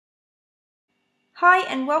Hi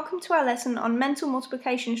and welcome to our lesson on mental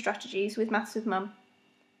multiplication strategies with Maths with Mum.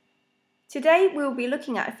 Today we will be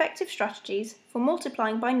looking at effective strategies for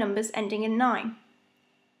multiplying by numbers ending in 9.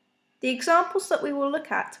 The examples that we will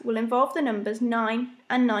look at will involve the numbers 9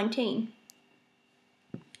 and 19.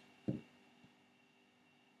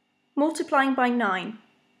 Multiplying by 9.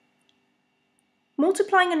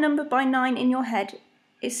 Multiplying a number by 9 in your head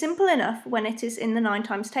is simple enough when it is in the 9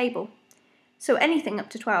 times table, so anything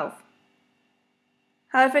up to 12.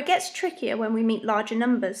 However, it gets trickier when we meet larger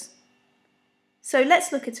numbers. So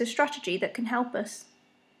let's look at a strategy that can help us.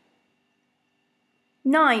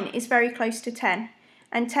 9 is very close to 10,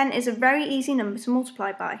 and 10 is a very easy number to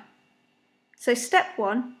multiply by. So step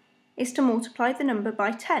 1 is to multiply the number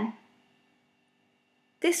by 10.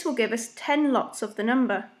 This will give us 10 lots of the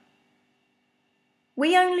number.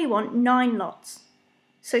 We only want 9 lots,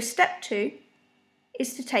 so step 2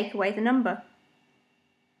 is to take away the number.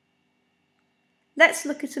 Let's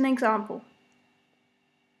look at an example.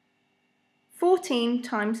 14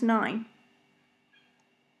 times 9.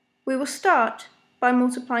 We will start by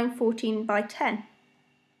multiplying 14 by 10.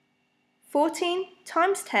 14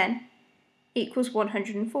 times 10 equals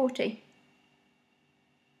 140.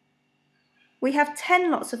 We have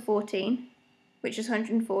 10 lots of 14, which is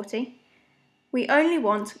 140. We only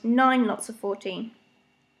want 9 lots of 14,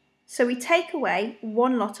 so we take away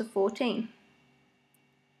 1 lot of 14.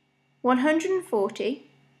 140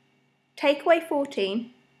 take away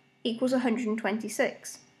 14 equals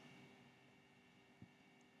 126.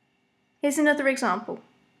 Here's another example.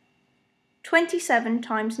 27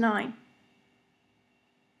 times 9.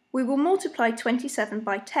 We will multiply 27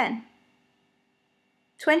 by 10.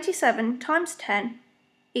 27 times 10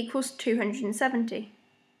 equals 270.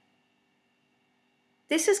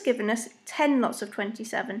 This has given us 10 lots of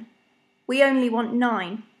 27. We only want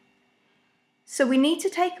 9. So we need to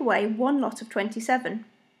take away 1 lot of 27.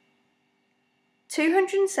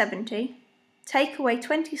 270 take away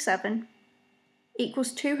 27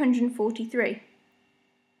 equals 243.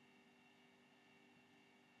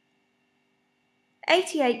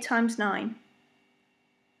 88 times 9.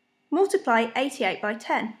 Multiply 88 by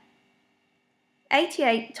 10.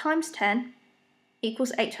 88 times 10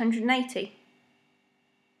 equals 880.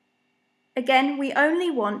 Again, we only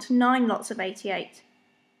want 9 lots of 88,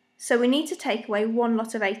 so we need to take away 1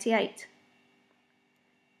 lot of 88.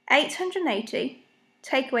 880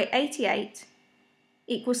 take away 88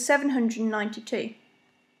 equals 792.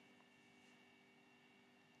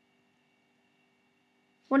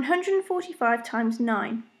 145 times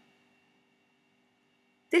 9.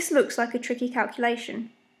 This looks like a tricky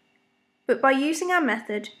calculation, but by using our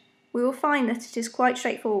method, we will find that it is quite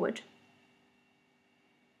straightforward.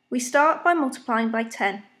 We start by multiplying by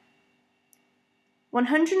 10.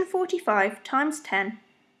 145 times 10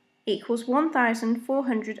 equals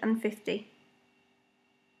 1,450.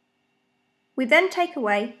 We then take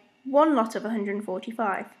away 1 lot of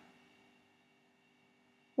 145.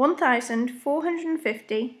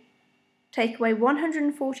 1,450 take away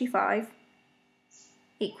 145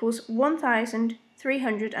 equals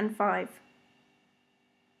 1,305.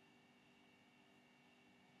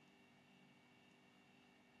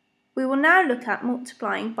 We will now look at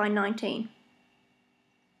multiplying by 19.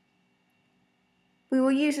 We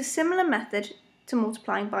will use a similar method to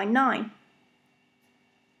multiplying by 9.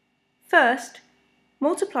 First,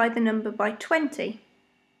 multiply the number by 20.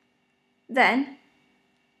 Then,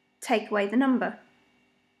 take away the number.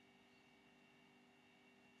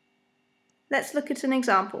 Let's look at an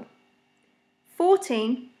example.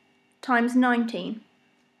 14 times 19.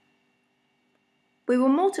 We will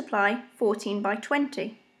multiply 14 by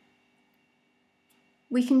 20.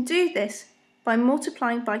 We can do this by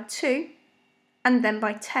multiplying by 2 and then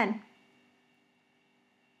by 10.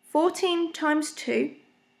 14 times 2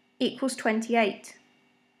 equals 28.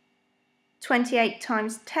 28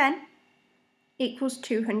 times 10 equals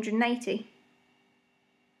 280.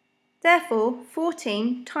 Therefore,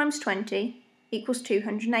 14 times 20 equals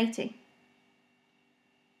 280.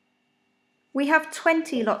 We have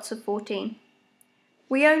 20 lots of 14.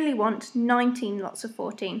 We only want 19 lots of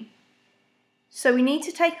 14. So we need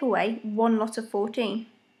to take away 1 lot of 14.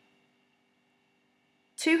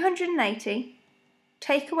 280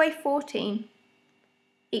 take away 14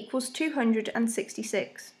 equals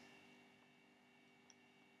 266.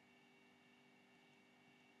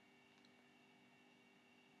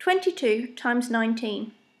 (22) times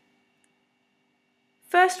 19.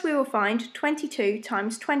 First we will find 22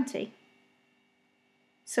 times 20.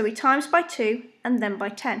 So we times by 2 and then by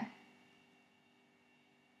 10.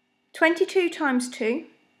 22 times 2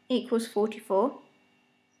 equals 44.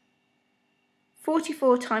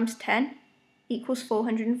 44 times 10 equals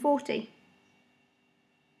 440.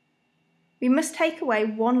 We must take away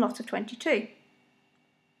one lot of 22.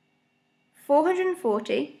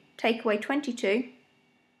 440 take away 22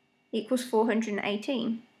 equals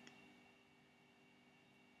 418.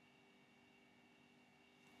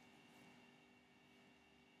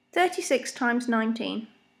 "36 times 19.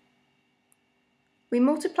 We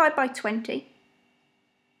multiply by 20.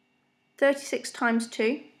 36 times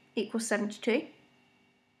 2 equals 72.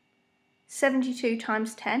 72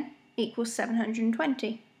 times 10 equals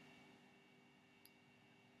 720.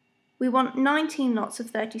 We want 19 lots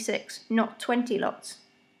of 36, not 20 lots.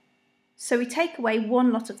 So we take away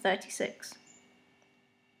one lot of 36.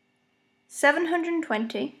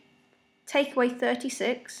 720 take away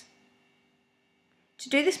 36. To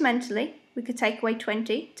do this mentally, we could take away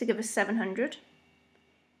 20 to give us 700.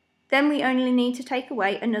 Then we only need to take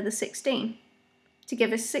away another 16 to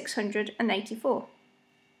give us 684.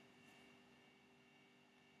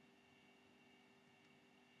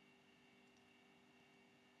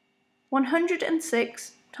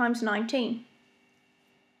 "106 times 19.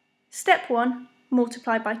 Step 1,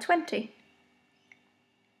 multiply by 20.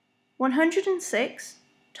 106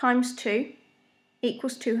 times 2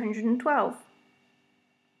 equals 212.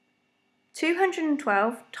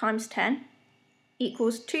 212 times 10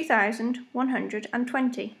 equals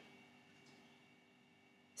 2120.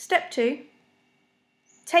 Step 2,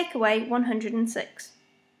 take away 106.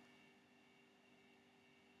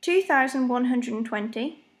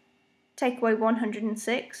 2120 take away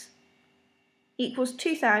 106 equals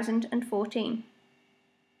 2014.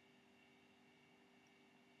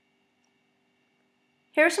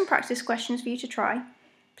 Here are some practice questions for you to try.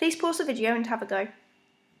 Please pause the video and have a go.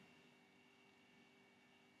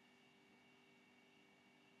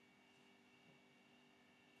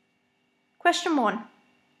 Question 1.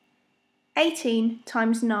 18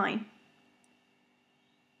 times 9.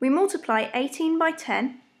 We multiply 18 by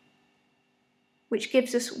 10, which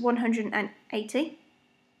gives us 180.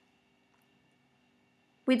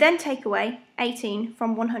 We then take away 18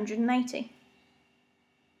 from 180.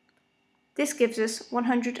 This gives us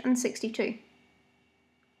 162.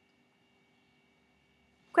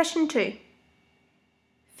 Question 2.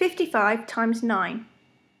 55 times 9.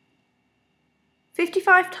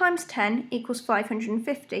 55 times 10 equals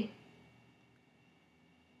 550.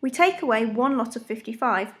 We take away one lot of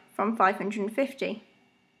 55 from 550.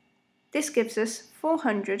 This gives us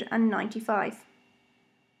 495.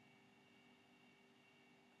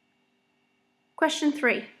 Question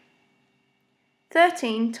 3.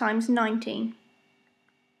 13 times 19.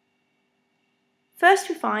 First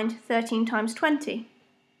we find 13 times 20.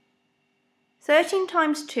 13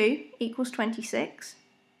 times 2 equals 26.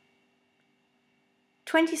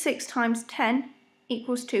 26 times 10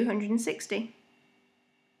 equals 260.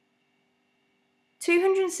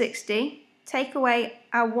 260 take away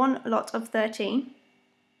our one lot of 13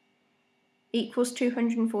 equals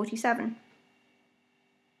 247.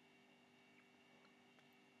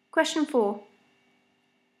 Question 4.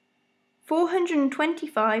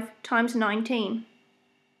 425 times 19.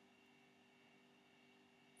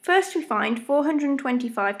 First we find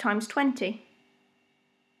 425 times 20.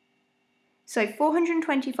 So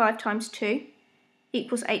 425 times 2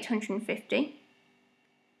 equals 850.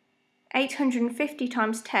 850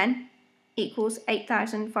 times 10 equals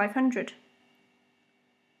 8,500.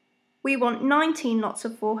 We want 19 lots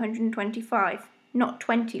of 425, not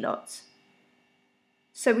 20 lots.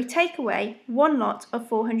 So we take away one lot of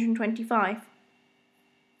 425.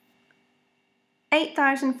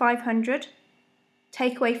 8,500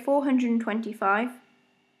 take away 425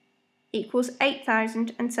 equals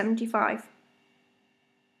 8,075.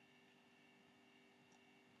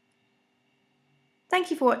 Thank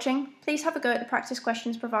you for watching. Please have a go at the practice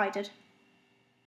questions provided.